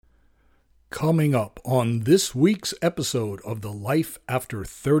Coming up on this week's episode of the Life After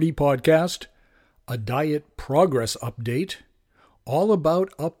 30 podcast, a diet progress update, all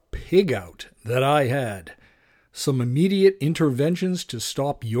about a pig out that I had, some immediate interventions to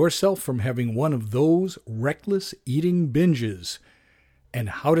stop yourself from having one of those reckless eating binges, and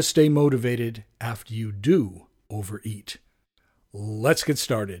how to stay motivated after you do overeat. Let's get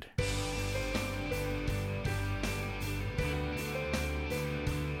started.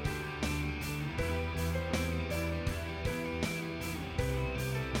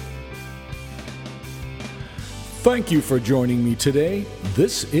 Thank you for joining me today.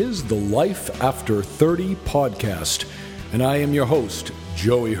 This is the Life After 30 podcast, and I am your host,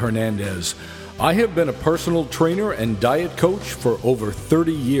 Joey Hernandez. I have been a personal trainer and diet coach for over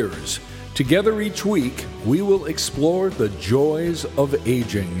 30 years. Together each week, we will explore the joys of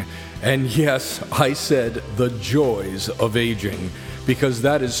aging. And yes, I said the joys of aging, because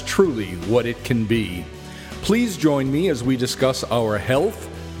that is truly what it can be. Please join me as we discuss our health,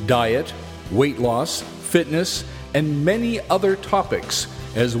 diet, weight loss, fitness, and many other topics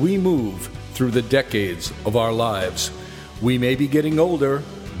as we move through the decades of our lives. We may be getting older,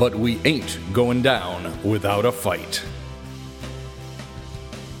 but we ain't going down without a fight.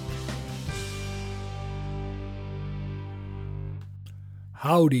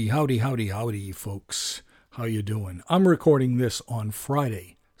 Howdy, folks. How you doing? I'm recording this on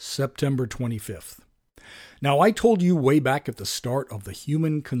Friday, September 25th. Now, I told you way back at the start of the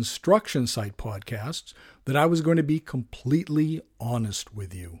Human Construction Site podcasts that I was going to be completely honest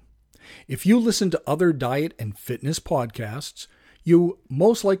with you. If you listen to other diet and fitness podcasts, you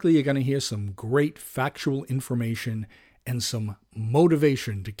most likely are going to hear some great factual information and some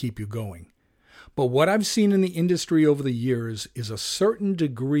motivation to keep you going. But what I've seen in the industry over the years is a certain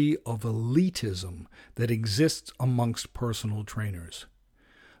degree of elitism that exists amongst personal trainers.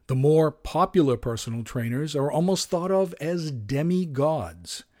 The more popular personal trainers are almost thought of as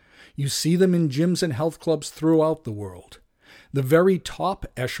demigods. You see them in gyms and health clubs throughout the world. The very top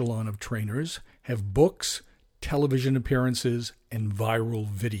echelon of trainers have books, television appearances, and viral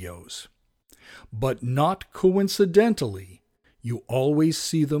videos. But not coincidentally, you always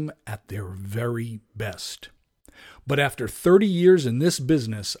see them at their very best. But after 30 years in this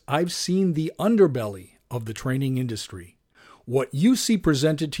business, I've seen the underbelly of the training industry. What you see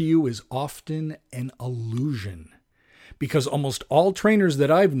presented to you is often an illusion, because almost all trainers that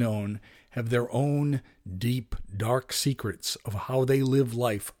I've known have their own deep, dark secrets of how they live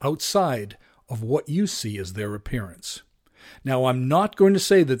life outside of what you see as their appearance. Now, I'm not going to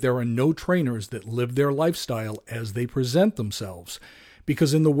say that there are no trainers that live their lifestyle as they present themselves,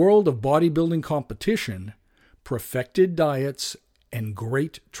 because in the world of bodybuilding competition, perfected diets and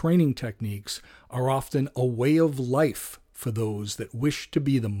great training techniques are often a way of life for those that wish to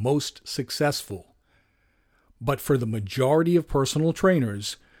be the most successful. But for the majority of personal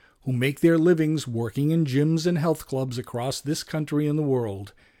trainers who make their livings working in gyms and health clubs across this country and the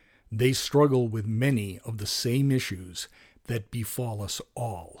world, they struggle with many of the same issues that befall us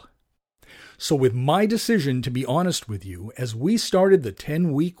all. So with my decision to be honest with you, as we started the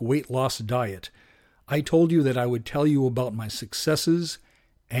 10-week weight loss diet, I told you that I would tell you about my successes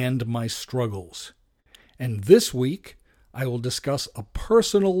and my struggles. And this week, I will discuss a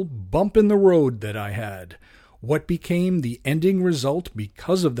personal bump in the road that I had, what became the ending result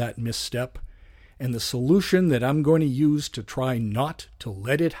because of that misstep, and the solution that I'm going to use to try not to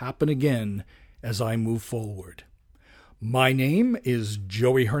let it happen again as I move forward. My name is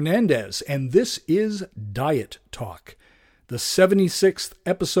Joey Hernandez, and this is Diet Talk, the 76th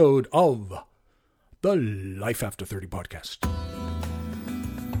episode of the Life After 30 podcast.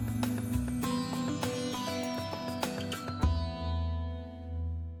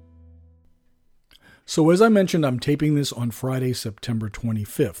 So as I mentioned, I'm taping this on Friday, September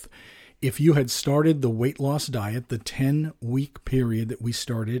 25th. If you had started the weight loss diet, the 10-week period that we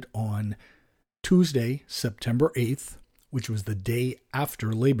started on Tuesday, September 8th, which was the day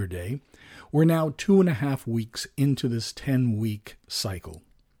after Labor Day, we're now 2.5 weeks into this 10-week cycle.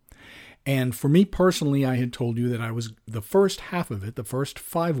 And for me personally, I had told you that the first half of it, the first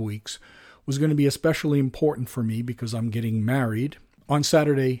 5 weeks, was going to be especially important for me because I'm getting married on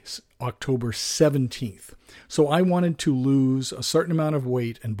Saturday, October 17th. So I wanted to lose a certain amount of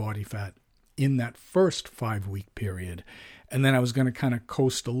weight and body fat in that first 5-week period. And then I was going to kind of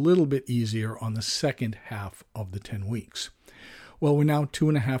coast a little bit easier on the second half of the 10 weeks. Well, we're now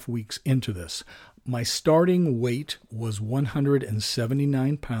 2.5 weeks into this. My starting weight was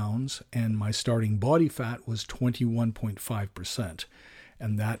 179 pounds, and my starting body fat was 21.5%.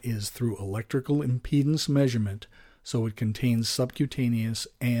 And that is through electrical impedance measurement so it contains subcutaneous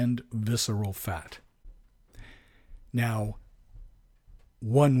and visceral fat. Now,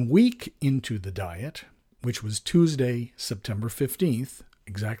 1 week into the diet, which was Tuesday, September 15th,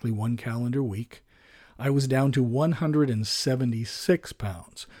 exactly 1 calendar week, I was down to 176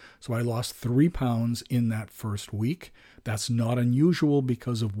 pounds. So I lost 3 pounds in that first week. That's not unusual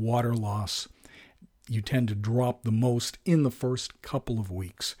because of water loss. You tend to drop the most in the first couple of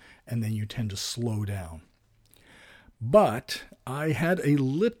weeks, and then you tend to slow down. But I had a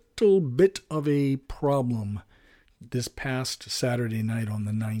little bit of a problem this past Saturday night on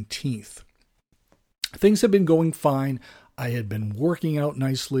the 19th. Things had been going fine. I had been working out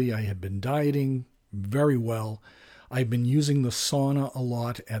nicely. I had been dieting very well. I've been using the sauna a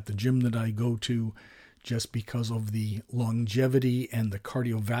lot at the gym that I go to just because of the longevity and the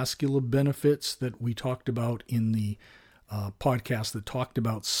cardiovascular benefits that we talked about in the podcast that talked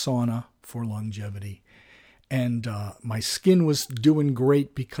about sauna for longevity. And my skin was doing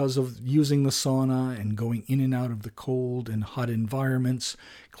great because of using the sauna and going in and out of the cold and hot environments.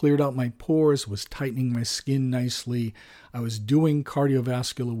 Cleared out my pores, was tightening my skin nicely. I was doing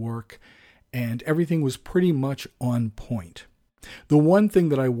cardiovascular work, and everything was pretty much on point. The one thing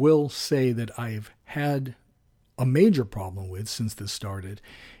that I will say that I've had a major problem with since this started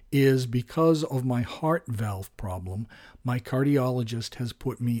is because of my heart valve problem. My cardiologist has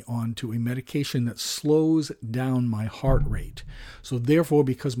put me onto a medication that slows down my heart rate. So therefore,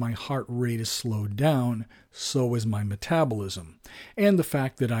 because my heart rate is slowed down, so is my metabolism. And the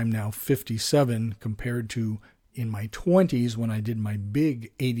fact that I'm now 57 compared to in my 20s when I did my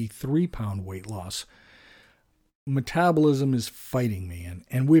big 83-pound weight loss, metabolism is fighting me.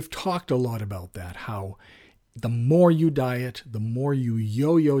 And we've talked a lot about that, how the more you diet, the more you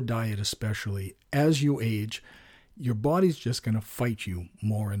yo-yo diet, especially as you age, your body's just going to fight you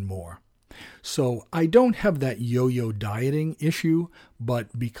more and more. So I don't have that yo-yo dieting issue,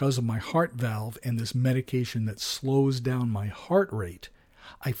 but because of my heart valve and this medication that slows down my heart rate,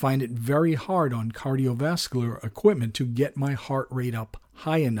 I find it very hard on cardiovascular equipment to get my heart rate up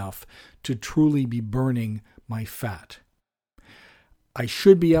high enough to truly be burning my fat. I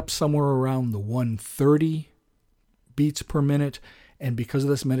should be up somewhere around the 130 beats per minute, and because of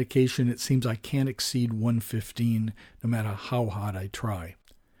this medication, it seems I can't exceed 115 no matter how hard I try.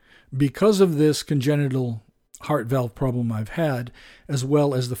 Because of this congenital heart valve problem I've had, as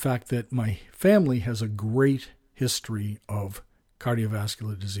well as the fact that my family has a great history of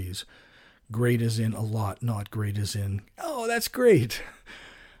cardiovascular disease. Great as in a lot, not great as in, oh, that's great.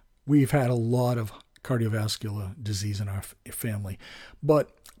 We've had a lot of cardiovascular disease in our family.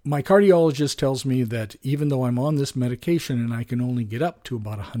 But my cardiologist tells me that even though I'm on this medication and I can only get up to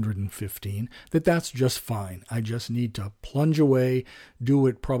about 115, that's just fine. I just need to plunge away, do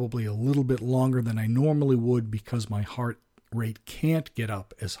it probably a little bit longer than I normally would because my heart rate can't get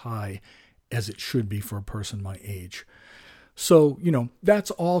up as high as it should be for a person my age. So,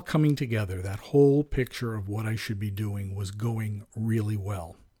 that's all coming together. That whole picture of what I should be doing was going really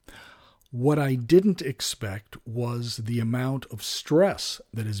well. What I didn't expect was the amount of stress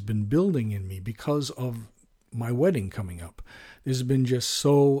that has been building in me because of my wedding coming up. There's been just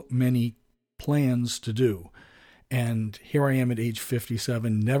so many plans to do. And here I am at age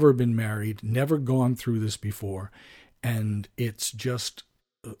 57, never been married, never gone through this before. And it's just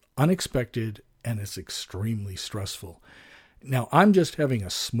unexpected and it's extremely stressful. Now, I'm just having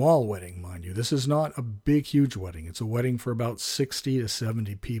a small wedding, mind you. This is not a big, huge wedding. It's a wedding for about 60 to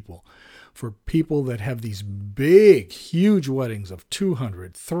 70 people. For people that have these big, huge weddings of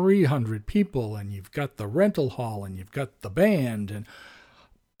 200, 300 people, and you've got the rental hall, and you've got the band, and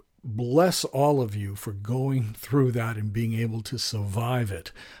bless all of you for going through that and being able to survive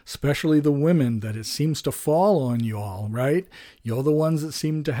it, especially the women that it seems to fall on you all, right? You're the ones that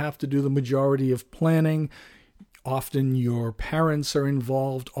seem to have to do the majority of planning. Often your parents are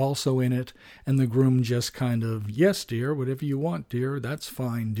involved also in it, and the groom just kind of, yes, dear, whatever you want, dear, that's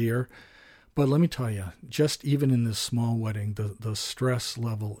fine, dear. But let me tell you, just even in this small wedding, the stress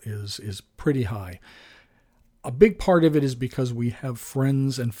level is pretty high. A big part of it is because we have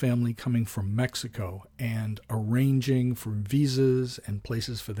friends and family coming from Mexico and arranging for visas and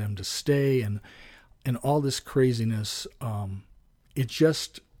places for them to stay and all this craziness. It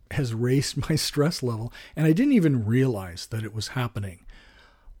just has raised my stress level, and I didn't even realize that it was happening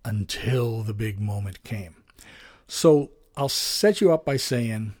until the big moment came. So I'll set you up by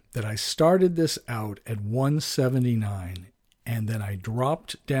saying that I started this out at 179, and then I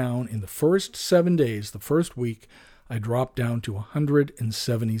dropped down in the first 7 days, the first week, I dropped down to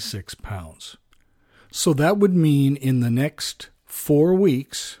 176 pounds. So that would mean in the next 4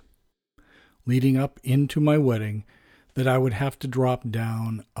 weeks, leading up into my wedding, that I would have to drop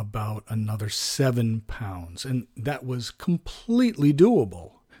down about another 7 pounds. And that was completely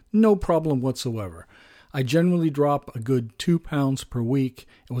doable. No problem whatsoever. I generally drop a good 2 pounds per week.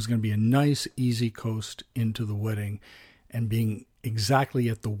 It was going to be a nice, easy coast into the wedding and being exactly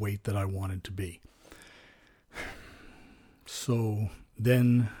at the weight that I wanted to be. So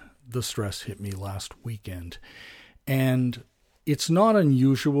then the stress hit me last weekend. And it's not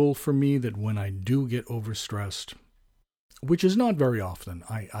unusual for me that when I do get overstressed, which is not very often,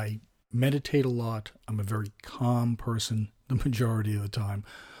 I meditate a lot. I'm a very calm person the majority of the time.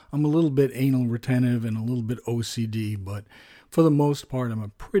 I'm a little bit anal retentive and a little bit OCD, but for the most part, I'm a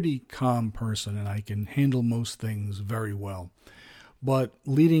pretty calm person and I can handle most things very well. But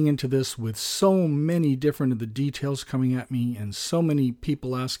leading into this with so many different of the details coming at me and so many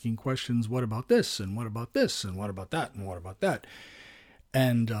people asking questions, what about this and what about this and what about that and what about that?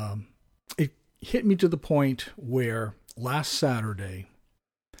 And it hit me to the point where last Saturday,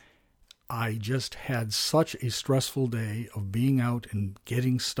 I just had such a stressful day of being out and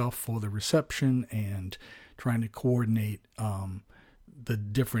getting stuff for the reception and trying to coordinate the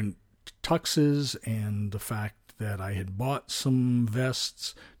different tuxes and the fact that I had bought some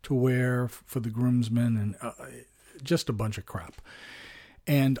vests to wear for the groomsmen and just a bunch of crap.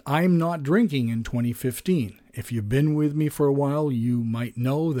 And I'm not drinking in 2015. If you've been with me for a while, you might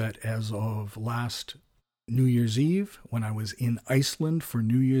know that as of last New Year's Eve, when I was in Iceland for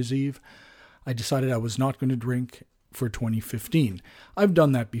New Year's Eve, I decided I was not going to drink for 2015. I've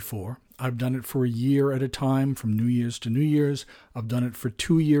done that before. I've done it for a year at a time, from New Year's to New Year's. I've done it for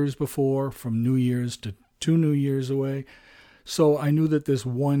 2 years before, from New Year's to 2 New Years away. So I knew that this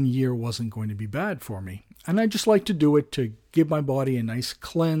 1 year wasn't going to be bad for me. And I just like to do it to give my body a nice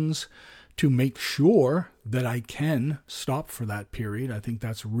cleanse, to make sure that I can stop for that period. I think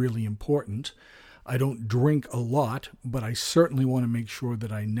that's really important. I don't drink a lot, but I certainly want to make sure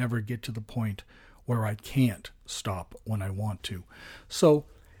that I never get to the point where I can't stop when I want to. So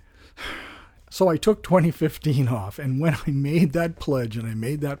I took 2015 off, and when I made that pledge and I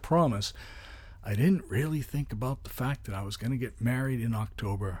made that promise, I didn't really think about the fact that I was going to get married in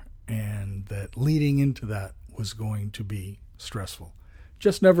October and that leading into that was going to be stressful.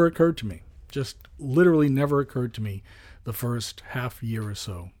 Just never occurred to me. Just literally never occurred to me the first half year or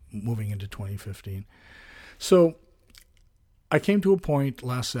so moving into 2015. So I came to a point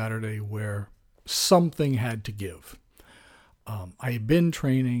last Saturday where something had to give. I had been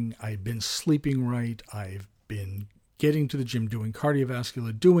training, I had been sleeping right, I've been getting to the gym, doing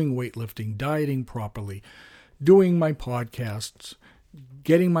cardiovascular, doing weightlifting, dieting properly, doing my podcasts,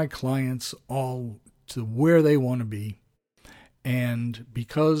 getting my clients all to where they want to be. And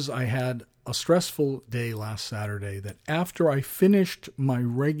because I had a stressful day last Saturday, that after I finished my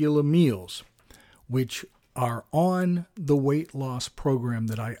regular meals, which are on the weight loss program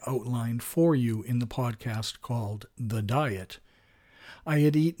that I outlined for you in the podcast called The Diet, I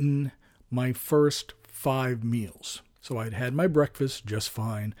had eaten my first 5 meals. So I'd had my breakfast just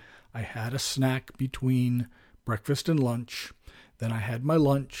fine. I had a snack between breakfast and lunch. Then I had my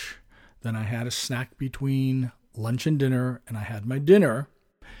lunch. Then I had a snack between lunch and dinner, and I had my dinner.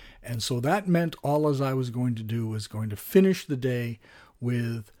 And so that meant all as I was going to do was going to finish the day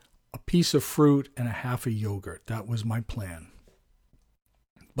with a piece of fruit and a half a yogurt. That was my plan.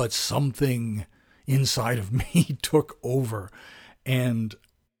 But something inside of me took over, and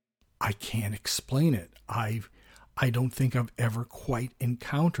I can't explain it. I don't think I've ever quite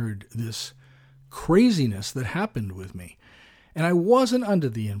encountered this craziness that happened with me. And I wasn't under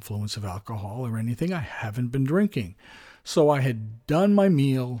the influence of alcohol or anything. I haven't been drinking. So I had done my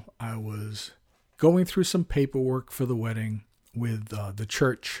meal. I was going through some paperwork for the wedding with the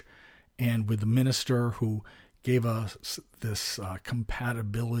church and with the minister who gave us this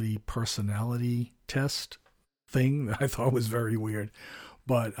compatibility personality test thing that I thought was very weird.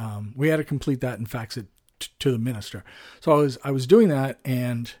 But we had to complete that and fax it to the minister. So I was doing that,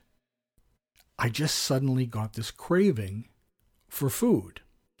 and I just suddenly got this craving for food.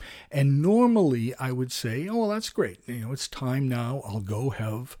 And normally I would say, oh, well, that's great. It's time now. I'll go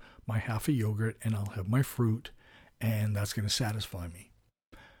have my half a yogurt and I'll have my fruit, and that's going to satisfy me.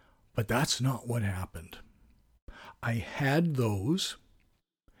 But that's not what happened. I had those,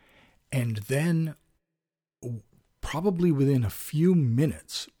 and then probably within a few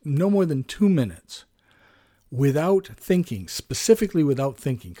minutes, no more than 2 minutes, without thinking, specifically without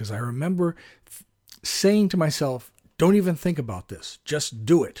thinking, because I remember saying to myself, don't even think about this, just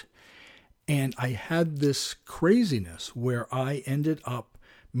do it. And I had this craziness where I ended up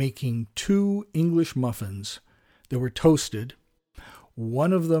making 2 English muffins that were toasted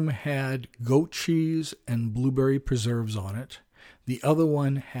One of them had goat cheese and blueberry preserves on it. The other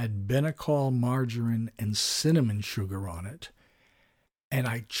one had Benecol margarine and cinnamon sugar on it. And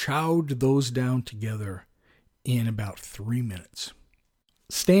I chowed those down together in about 3 minutes,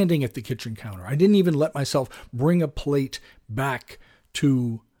 standing at the kitchen counter. I didn't even let myself bring a plate back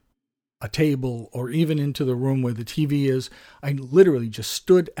to a table or even into the room where the TV is. I literally just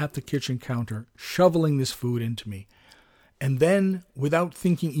stood at the kitchen counter, shoveling this food into me. And then, without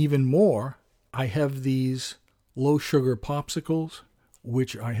thinking even more, I have these low-sugar popsicles,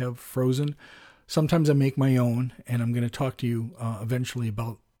 which I have frozen. Sometimes I make my own, and I'm going to talk to you eventually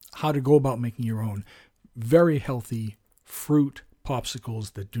about how to go about making your own very healthy fruit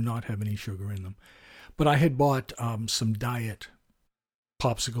popsicles that do not have any sugar in them. But I had bought some diet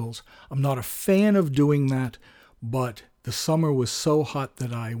popsicles. I'm not a fan of doing that, but the summer was so hot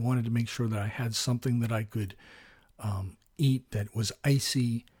that I wanted to make sure that I had something that I could eat that was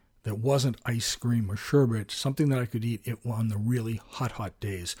icy, that wasn't ice cream or sherbet, something that I could eat on the really hot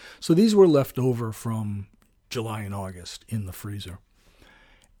days. So these were left over from July and August in the freezer.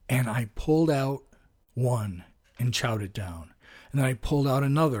 And I pulled out one and chowed it down. And then I pulled out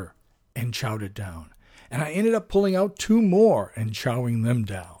another and chowed it down. And I ended up pulling out 2 more and chowing them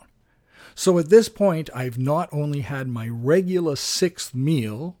down. So at this point, I've not only had my regular 6th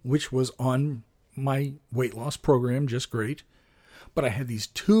meal, which was on my weight loss program, just great, but I had these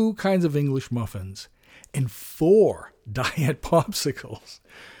 2 kinds of English muffins and 4 diet popsicles.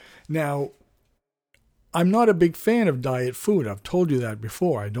 Now, I'm not a big fan of diet food. I've told you that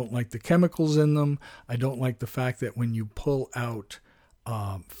before. I don't like the chemicals in them. I don't like the fact that when you pull out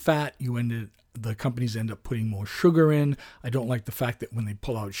fat, the companies end up putting more sugar in. I don't like the fact that when they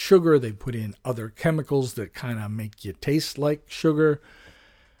pull out sugar, they put in other chemicals that kind of make you taste like sugar.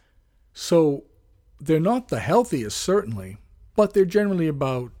 So they're not the healthiest, certainly, but they're generally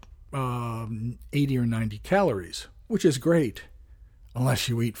about 80 or 90 calories, which is great, unless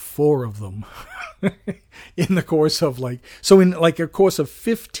you eat 4 of them in the course of in a course of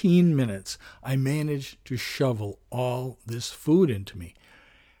 15 minutes, I managed to shovel all this food into me.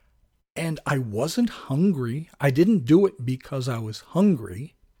 And I wasn't hungry. I didn't do it because I was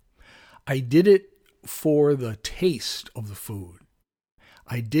hungry. I did it for the taste of the food.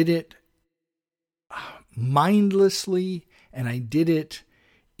 I did it mindlessly, and I did it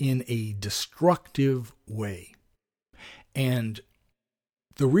in a destructive way. And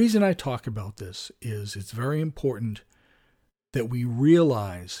the reason I talk about this is it's very important that we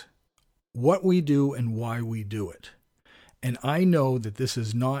realize what we do and why we do it. And I know that this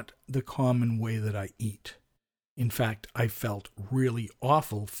is not the common way that I eat. In fact, I felt really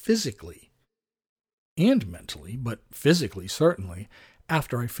awful physically and mentally, but physically certainly,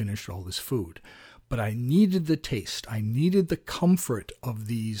 after I finished all this food. But I needed the taste. I needed the comfort of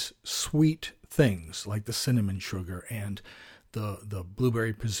these sweet things like the cinnamon sugar and the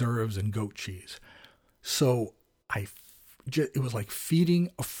blueberry preserves and goat cheese. So it was like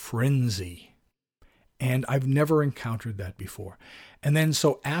feeding a frenzy. And I've never encountered that before. And then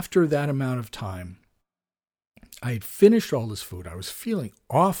so after that amount of time, I had finished all this food. I was feeling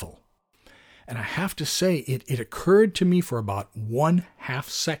awful. And I have to say, it occurred to me for about 1/2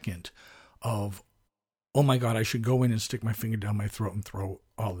 second of, oh my God, I should go in and stick my finger down my throat and throw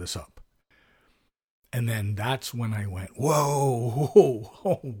all this up. And then that's when I went,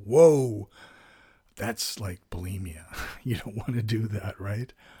 whoa. That's like bulimia. You don't want to do that,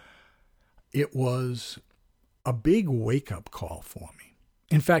 right? It was a big wake-up call for me.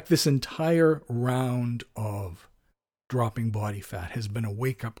 In fact, this entire round of dropping body fat has been a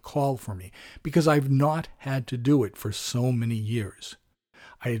wake-up call for me because I've not had to do it for so many years.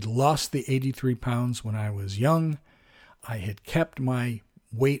 I had lost the 83 pounds when I was young. I had kept my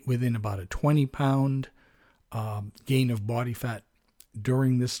weight within about a 20-pound gain of body fat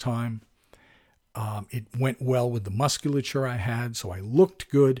during this time. It went well with the musculature I had, so I looked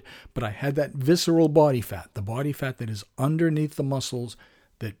good, but I had that visceral body fat, the body fat that is underneath the muscles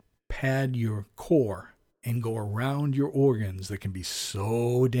that pad your core and go around your organs that can be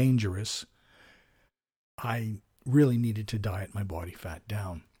so dangerous. I really needed to diet my body fat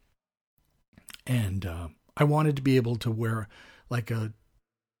down. And I wanted to be able to wear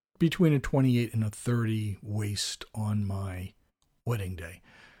between a 28 and a 30 waist on my wedding day.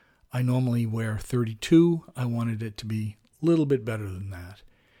 I normally wear 32. I wanted it to be a little bit better than that.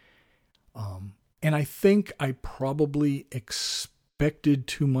 And I think I probably expected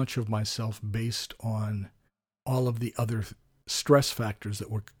too much of myself based on all of the other stress factors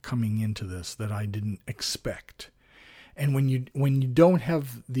that were coming into this that I didn't expect. And when you don't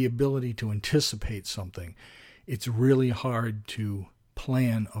have the ability to anticipate something, it's really hard to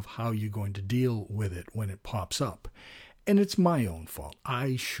plan of how you're going to deal with it when it pops up. And it's my own fault.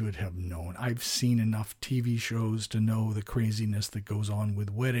 I should have known. I've seen enough TV shows to know the craziness that goes on with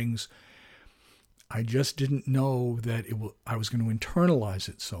weddings. I just didn't know that I was going to internalize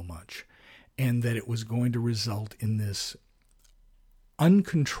it so much, and that it was going to result in this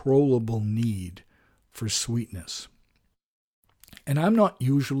uncontrollable need for sweetness. And I'm not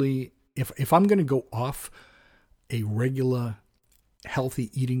usually, if I'm going to go off a regular healthy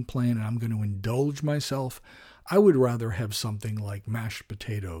eating plan and I'm going to indulge myself, I would rather have something like mashed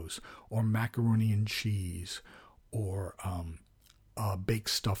potatoes or macaroni and cheese or a baked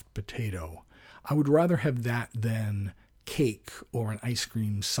stuffed potato. I would rather have that than cake or an ice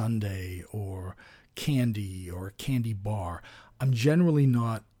cream sundae or candy or a candy bar. I'm generally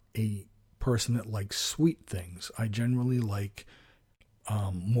not a person that likes sweet things. I generally like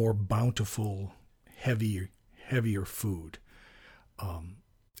more bountiful, heavier food,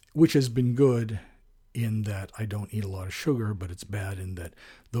 which has been good in that I don't eat a lot of sugar, but it's bad in that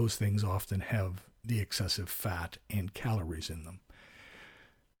those things often have the excessive fat and calories in them.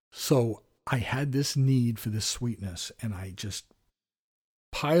 So I had this need for this sweetness, and I just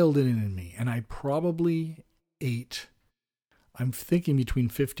piled it in me, and I probably ate, I'm thinking between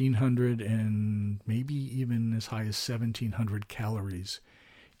 1,500 and maybe even as high as 1,700 calories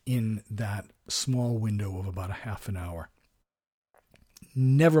in that small window of about a half an hour.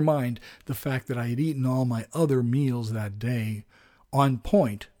 Never mind the fact that I had eaten all my other meals that day on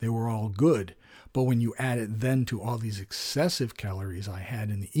point. They were all good. But when you add it then to all these excessive calories I had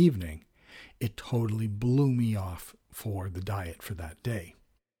in the evening, it totally blew me off for the diet for that day.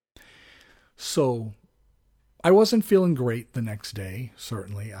 So I wasn't feeling great the next day,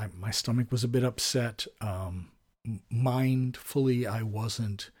 certainly. My stomach was a bit upset. Mindfully, I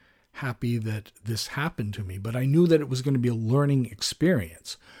wasn't happy that this happened to me, but I knew that it was going to be a learning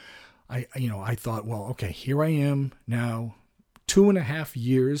experience. I thought, well, okay, here I am now, 2.5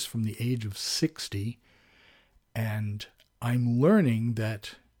 years from the age of 60, and I'm learning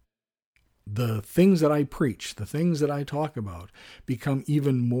that the things that I preach, the things that I talk about, become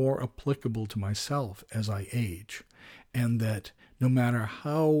even more applicable to myself as I age. And that no matter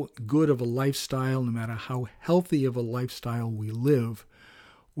how good of a lifestyle, no matter how healthy of a lifestyle we live,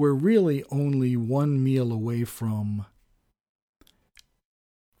 we're really only one meal away from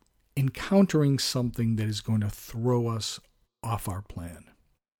encountering something that is going to throw us off our plan.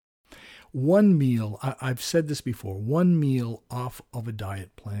 One meal, I've said this before, one meal off of a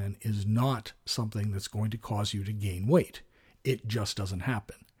diet plan is not something that's going to cause you to gain weight. It just doesn't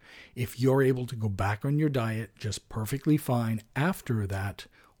happen. If you're able to go back on your diet just perfectly fine after that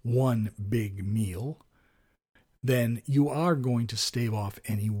one big meal, then you are going to stave off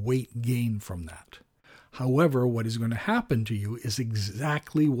any weight gain from that. However, what is going to happen to you is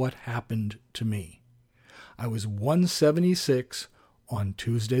exactly what happened to me. I was 176 on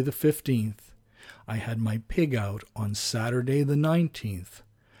Tuesday the 15th. I had my pig out on Saturday the 19th.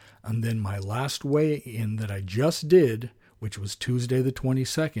 And then my last weigh-in that I just did, which was Tuesday the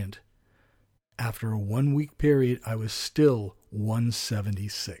 22nd, after a 1-week period, I was still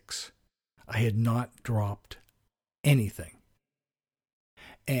 176. I had not dropped anything.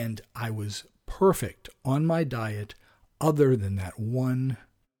 And I was perfect on my diet other than that one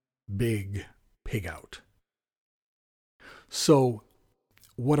big pig out. So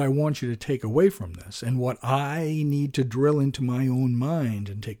what I want you to take away from this, and what I need to drill into my own mind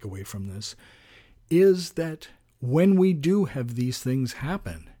and take away from this, is that when we do have these things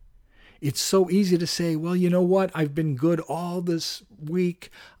happen, it's so easy to say, well, you know what? I've been good all this week.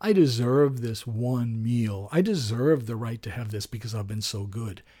 I deserve this one meal. I deserve the right to have this because I've been so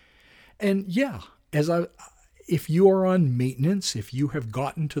good. And yeah, if you are on maintenance, if you have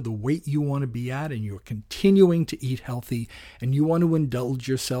gotten to the weight you want to be at and you're continuing to eat healthy and you want to indulge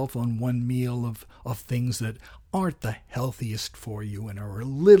yourself on one meal of things that aren't the healthiest for you and are a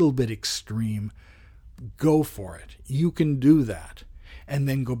little bit extreme, go for it. You can do that. And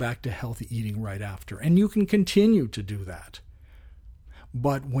then go back to healthy eating right after. And you can continue to do that.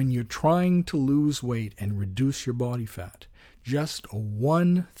 But when you're trying to lose weight and reduce your body fat, just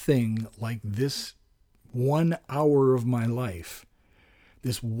one thing like this 1 hour of my life,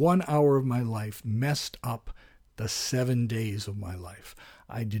 this 1 hour of my life messed up the 7 days of my life.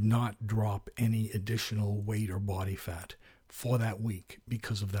 I did not drop any additional weight or body fat for that week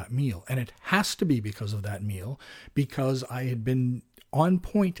because of that meal. And it has to be because of that meal, because I had been on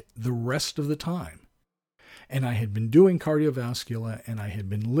point the rest of the time. And I had been doing cardiovascular and I had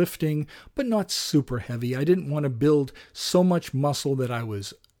been lifting, but not super heavy. I didn't want to build so much muscle that I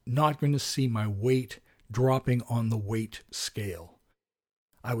was not going to see my weight dropping on the weight scale.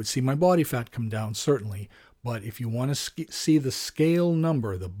 I would see my body fat come down, certainly. But if you want to see the scale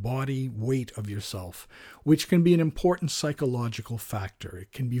number, the body weight of yourself, which can be an important psychological factor,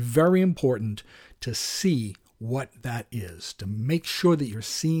 it can be very important to see what that is, to make sure that you're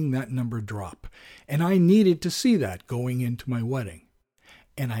seeing that number drop. And I needed to see that going into my wedding.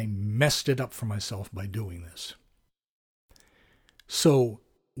 And I messed it up for myself by doing this. So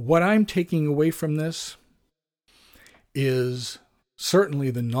what I'm taking away from this is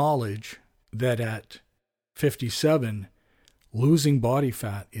certainly the knowledge that at 57, losing body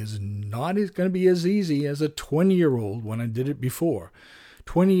fat is not going to be as easy as a 20-year-old when I did it before.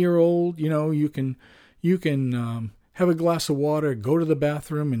 20-year-old, you can have a glass of water, go to the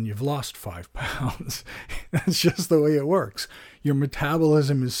bathroom, and you've lost 5 pounds. That's just the way it works. Your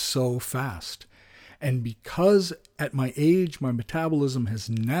metabolism is so fast. And because at my age, my metabolism has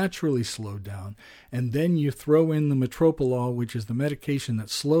naturally slowed down, and then you throw in the metoprolol, which is the medication that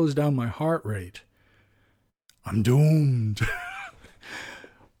slows down my heart rate, I'm doomed.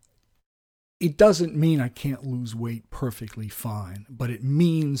 It doesn't mean I can't lose weight perfectly fine, but it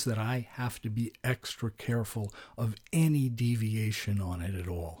means that I have to be extra careful of any deviation on it at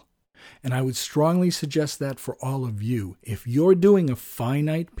all. And I would strongly suggest that for all of you. If you're doing a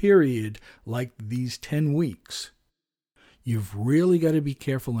finite period like these 10 weeks, you've really got to be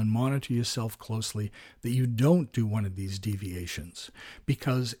careful and monitor yourself closely that you don't do one of these deviations,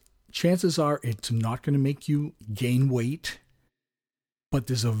 because chances are it's not going to make you gain weight, but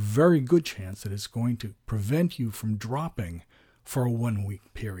there's a very good chance that it's going to prevent you from dropping for a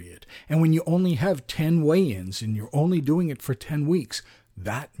 1-week period. And when you only have 10 weigh-ins and you're only doing it for 10 weeks,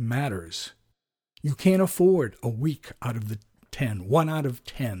 that matters. You can't afford a week out of the 10, 1 out of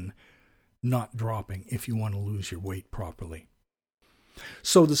 10 not dropping if you want to lose your weight properly.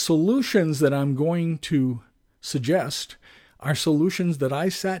 So the solutions that I'm going to suggest are solutions that I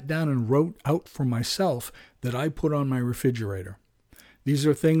sat down and wrote out for myself that I put on my refrigerator. These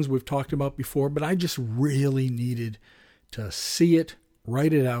are things we've talked about before, but I just really needed to see it,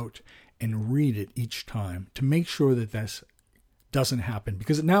 write it out, and read it each time to make sure that this doesn't happen.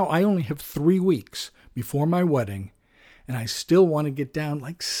 Because now I only have 3 weeks before my wedding, and I still want to get down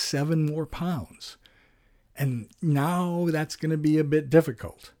like 7 more pounds. And now that's going to be a bit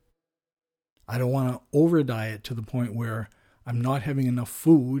difficult. I don't want to over diet to the point where I'm not having enough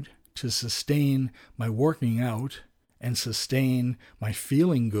food to sustain my working out and sustain my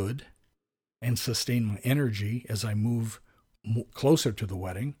feeling good and sustain my energy as I move closer to the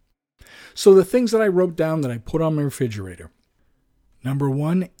wedding. So the things that I wrote down that I put on my refrigerator. Number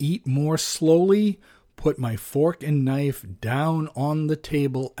 1, eat more slowly. Put my fork and knife down on the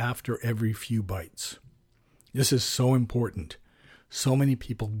table after every few bites. This is so important. So many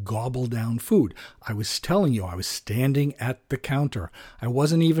people gobble down food. I was telling you, I was standing at the counter. I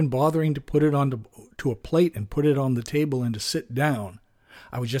wasn't even bothering to put it onto a plate and put it on the table and to sit down.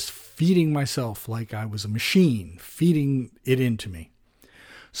 I was just feeding myself like I was a machine, feeding it into me.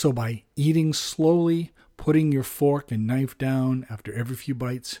 So by eating slowly, putting your fork and knife down after every few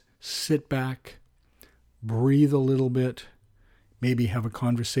bites, sit back, breathe a little bit, maybe have a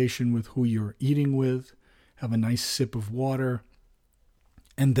conversation with who you're eating with, have a nice sip of water,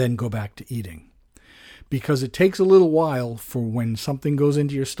 and then go back to eating. Because it takes a little while for when something goes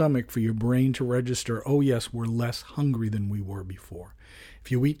into your stomach for your brain to register, oh yes, we're less hungry than we were before.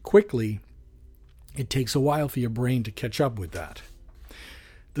 If you eat quickly, it takes a while for your brain to catch up with that.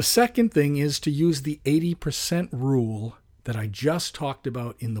 The second thing is to use the 80% rule that I just talked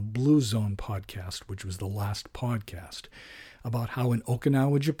about in the Blue Zone podcast, which was the last podcast, about how in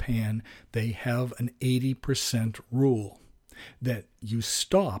Okinawa, Japan, they have an 80% rule. That you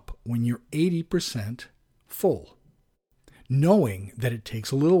stop when you're 80% full, knowing that it takes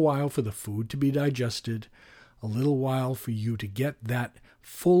a little while for the food to be digested, a little while for you to get that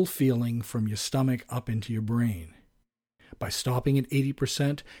full feeling from your stomach up into your brain. By stopping at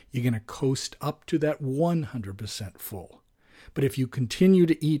 80%, you're going to coast up to that 100% full. But if you continue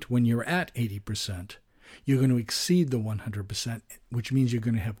to eat when you're at 80%, you're going to exceed the 100%, which means you're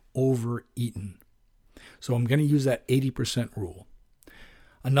going to have overeaten. So I'm going to use that 80% rule.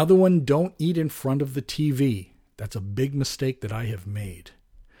 Another one, don't eat in front of the TV. That's a big mistake that I have made.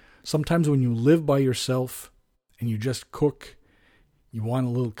 Sometimes when you live by yourself and you just cook, you want a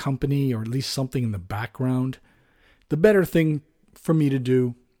little company or at least something in the background. The better thing for me to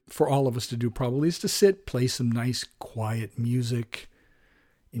do, for all of us to do probably, is to sit, play some nice quiet music,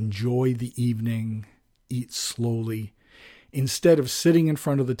 enjoy the evening, eat slowly, instead of sitting in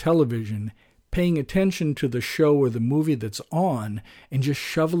front of the television paying attention to the show or the movie that's on and just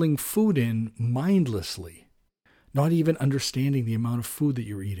shoveling food in mindlessly. not even understanding the amount of food that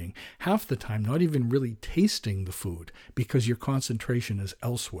you're eating, half the time not even really tasting the food because your concentration is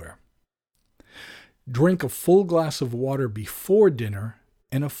elsewhere. Drink a full glass of water before dinner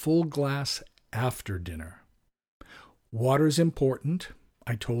and a full glass after dinner. Water is important.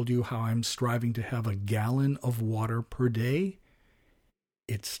 I told you how I'm striving to have a gallon of water per day.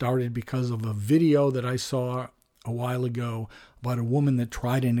 It started because of a video that I saw a while ago about a woman that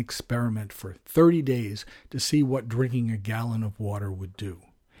tried an experiment for 30 days to see what drinking a gallon of water would do.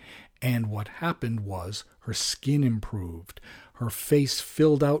 And what happened was her skin improved. Her face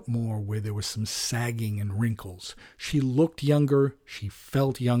filled out more where there was some sagging and wrinkles. She looked younger. She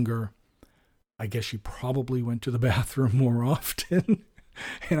felt younger. I guess she probably went to the bathroom more often,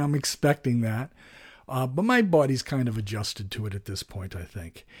 and I'm expecting that. But my body's kind of adjusted to it at this point, I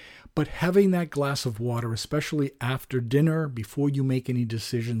think. But having that glass of water, especially after dinner, before you make any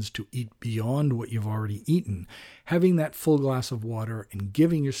decisions to eat beyond what you've already eaten, having that full glass of water and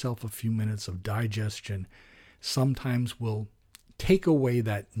giving yourself a few minutes of digestion sometimes will take away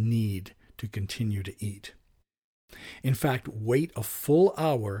that need to continue to eat. In fact, wait a full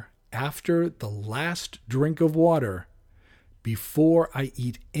hour after the last drink of water before I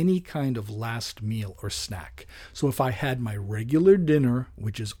eat any kind of last meal or snack. So if I had my regular dinner,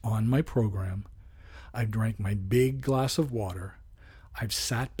 which is on my program, I've drank my big glass of water, I've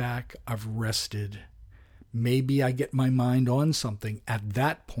sat back, I've rested, maybe I get my mind on something at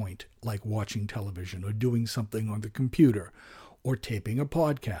that point, like watching television or doing something on the computer or taping a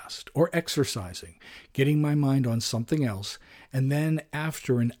podcast or exercising, getting my mind on something else. And then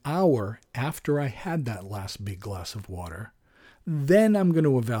after an hour after I had that last big glass of water, then I'm going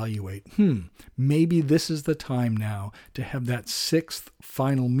to evaluate, maybe this is the time now to have that sixth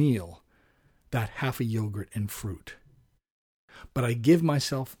final meal, that half a yogurt and fruit. But I give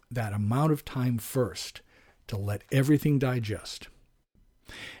myself that amount of time first to let everything digest.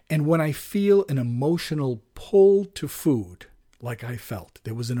 And when I feel an emotional pull to food, like I felt,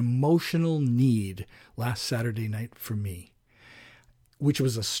 there was an emotional need last Saturday night for me, which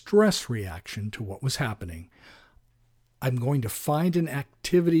was a stress reaction to what was happening, I'm going to find an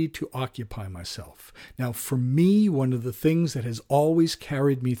activity to occupy myself. Now, for me, one of the things that has always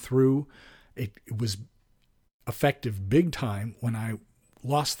carried me through, it was effective big time when I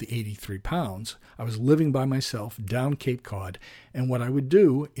lost the 83 pounds. I was living by myself down Cape Cod, and what I would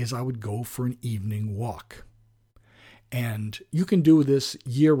do is I would go for an evening walk. And you can do this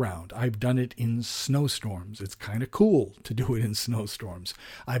year-round. I've done it in snowstorms. It's kind of cool to do it in snowstorms.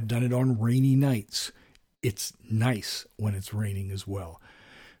 I've done it on rainy nights. It's nice when it's raining as well.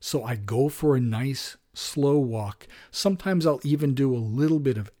 So I go for a nice, slow walk. Sometimes I'll even do a little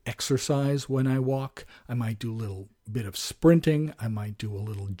bit of exercise when I walk. I might do a little bit of sprinting. I might do a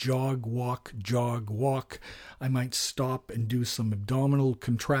little jog, walk. I might stop and do some abdominal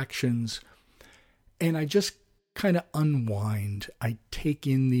contractions. And I just kind of unwind. I take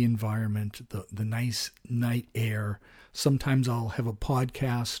in the environment, the nice night air. Sometimes I'll have a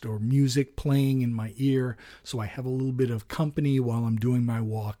podcast or music playing in my ear, so I have a little bit of company while I'm doing my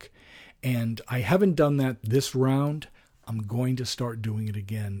walk. And I haven't done that this round. I'm going to start doing it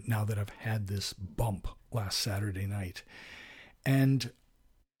again now that I've had this bump last Saturday night. And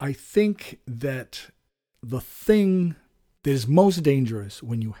I think that the thing that is most dangerous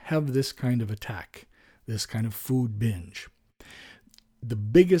when you have this kind of attack, this kind of food binge, the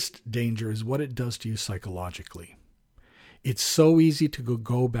biggest danger is what it does to you psychologically. It's so easy to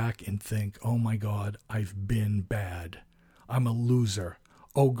go back and think, oh my God, I've been bad. I'm a loser.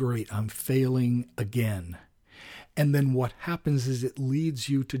 Oh great, I'm failing again. And then what happens is it leads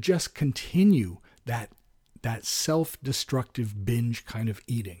you to just continue that self-destructive binge kind of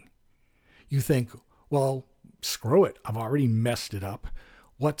eating. You think, well, screw it. I've already messed it up.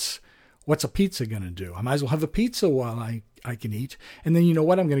 What's a pizza going to do? I might as well have a pizza while I can eat. And then you know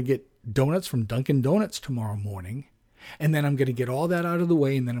what? I'm going to get donuts from Dunkin' Donuts tomorrow morning. And then I'm going to get all that out of the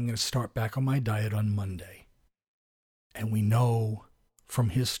way, and then I'm going to start back on my diet on Monday. And we know from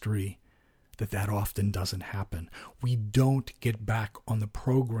history that often doesn't happen. We don't get back on the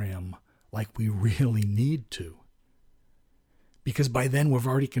program like we really need to. Because by then we've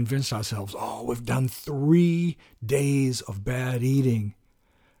already convinced ourselves, we've done 3 days of bad eating.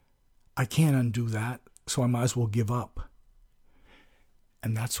 I can't undo that, so I might as well give up.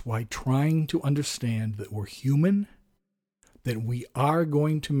 And that's why trying to understand that we're human, that we are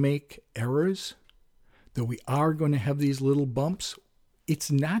going to make errors, that we are going to have these little bumps, it's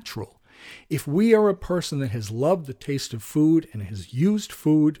natural. If we are a person that has loved the taste of food and has used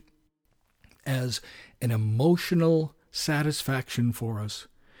food as an emotional satisfaction for us,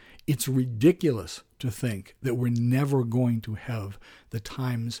 It's ridiculous to think that we're never going to have the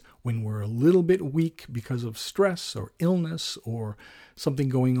times when we're a little bit weak because of stress or illness or something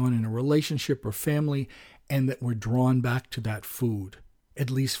going on in a relationship or family, and that we're drawn back to that food, at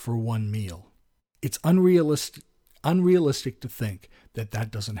least for one meal. It's unrealistic to think that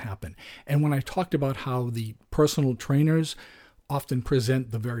that doesn't happen. And when I talked about how the personal trainers often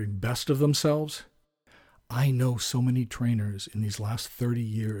present the very best of themselves, I know so many trainers in these last 30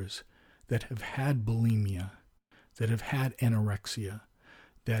 years that have had bulimia, that have had anorexia,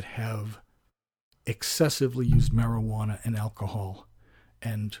 that have excessively used marijuana and alcohol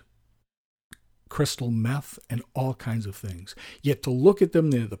and crystal meth and all kinds of things. Yet to look at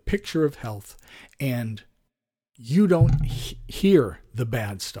them, they're the picture of health, and you don't hear the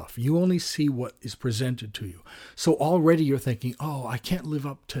bad stuff. You only see what is presented to you. So already you're thinking, oh, I can't live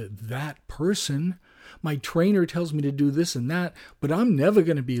up to that person. My trainer tells me to do this and that, but I'm never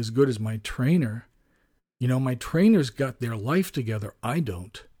going to be as good as my trainer. You know, my trainer's got their life together. I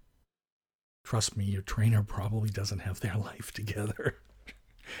don't. Trust me, your trainer probably doesn't have their life together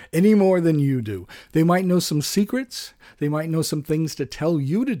any more than you do. They might know some secrets. They might know some things to tell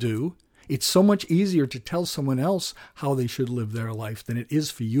you to do. It's so much easier to tell someone else how they should live their life than it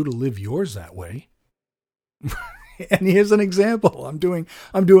is for you to live yours that way. And here's an example. I'm doing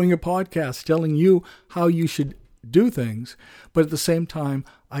a podcast telling you how you should do things, but at the same time,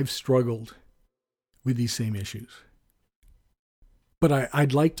 I've struggled with these same issues. But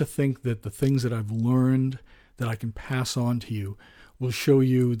I'd like to think that the things that I've learned that I can pass on to you will show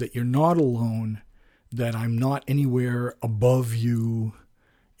you that you're not alone, that I'm not anywhere above you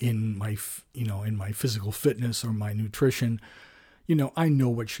in my physical fitness or my nutrition. You know, I know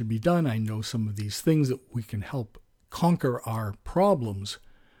what should be done. I know some of these things that we can help conquer our problems,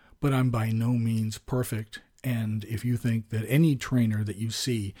 but I'm by no means perfect. And if you think that any trainer that you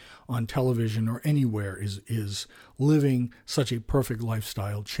see on television or anywhere is living such a perfect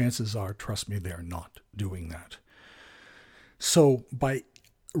lifestyle, chances are, trust me, they're not doing that. So by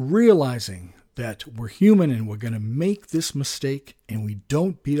realizing that we're human and we're going to make this mistake and we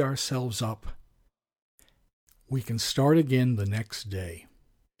don't beat ourselves up, we can start again the next day.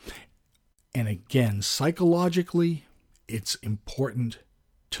 And again, psychologically, it's important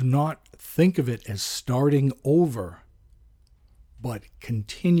to not think of it as starting over, but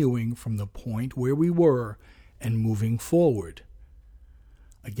continuing from the point where we were and moving forward.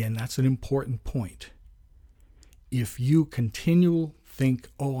 Again, that's an important point. If you think,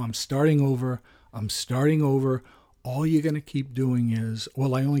 oh, I'm starting over, all you're going to keep doing is,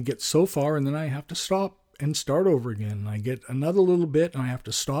 well, I only get so far and then I have to stop and start over again. And I get another little bit and I have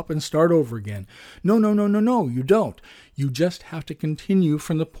to stop and start over again. No, you don't. You just have to continue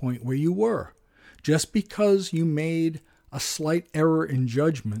from the point where you were. Just because you made a slight error in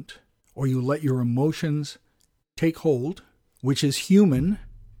judgment or you let your emotions take hold, which is human,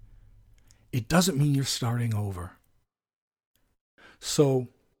 it doesn't mean you're starting over. So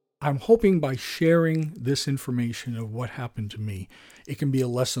I'm hoping by sharing this information of what happened to me, it can be a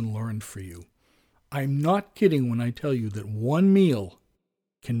lesson learned for you. I'm not kidding when I tell you that one meal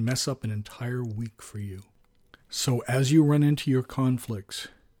can mess up an entire week for you. So as you run into your conflicts,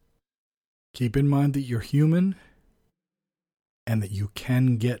 keep in mind that you're human and that you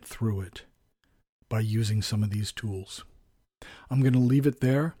can get through it by using some of these tools. I'm going to leave it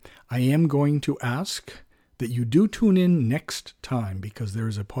there. I am going to ask that you do tune in next time because there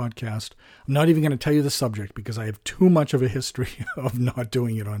is a podcast. I'm not even going to tell you the subject because I have too much of a history of not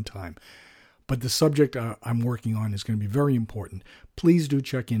doing it on time. But the subject I'm working on is going to be very important. Please do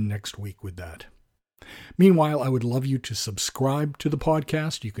check in next week with that. Meanwhile, I would love you to subscribe to the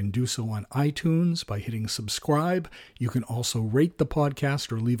podcast. You can do so on iTunes by hitting subscribe. You can also rate the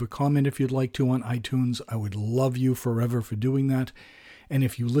podcast or leave a comment if you'd like to on iTunes. I would love you forever for doing that. And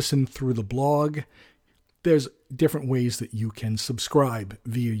if you listen through the blog, there's different ways that you can subscribe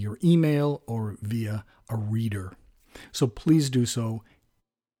via your email or via a reader. So please do so.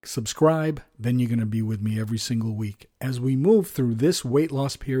 Subscribe, then you're going to be with me every single week as we move through this weight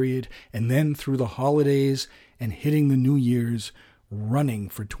loss period and then through the holidays and hitting the New Year's, running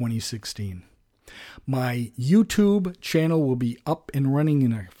for 2016. My YouTube channel will be up and running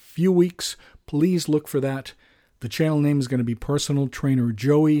in a few weeks. Please look for that. The channel name is going to be Personal Trainer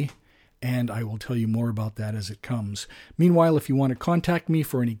Joey, and I will tell you more about that as it comes. Meanwhile, if you want to contact me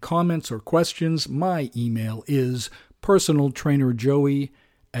for any comments or questions, my email is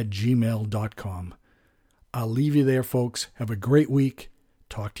personaltrainerjoey@gmail.com. I'll leave you there, folks. Have a great week.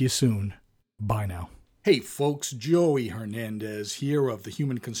 Talk to you soon. Bye now. Hey folks, Joey Hernandez here of the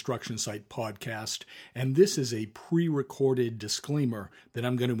Human Construction Site podcast, and this is a pre-recorded disclaimer that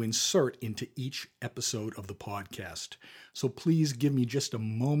I'm going to insert into each episode of the podcast. So please give me just a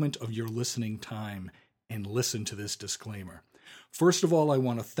moment of your listening time and listen to this disclaimer. First of all, I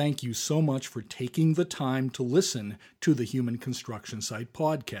want to thank you so much for taking the time to listen to the Human Construction Site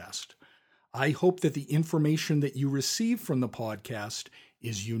podcast. I hope that the information that you receive from the podcast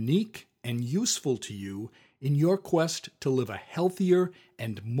is unique and useful to you in your quest to live a healthier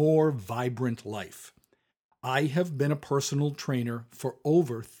and more vibrant life. I have been a personal trainer for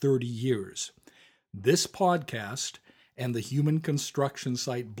over 30 years. This podcast and the Human Construction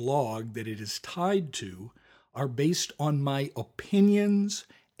Site blog that it is tied to are based on my opinions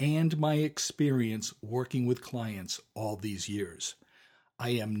and my experience working with clients all these years. I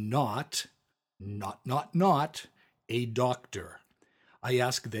am not a doctor. I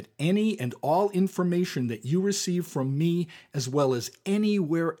ask that any and all information that you receive from me, as well as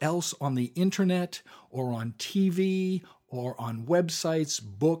anywhere else on the internet or on TV or on websites,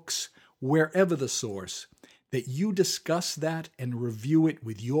 books, wherever the source, that you discuss that and review it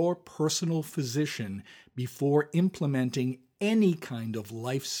with your personal physician before implementing any kind of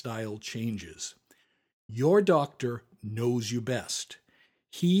lifestyle changes. Your doctor knows you best.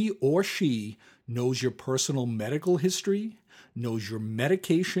 He or she knows your personal medical history, knows your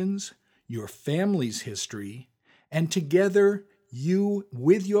medications, your family's history, and together you,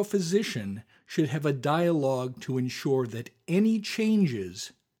 with your physician, should have a dialogue to ensure that any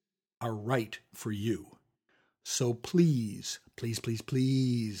changes are right for you. So please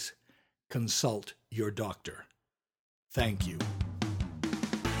consult your doctor. Thank you.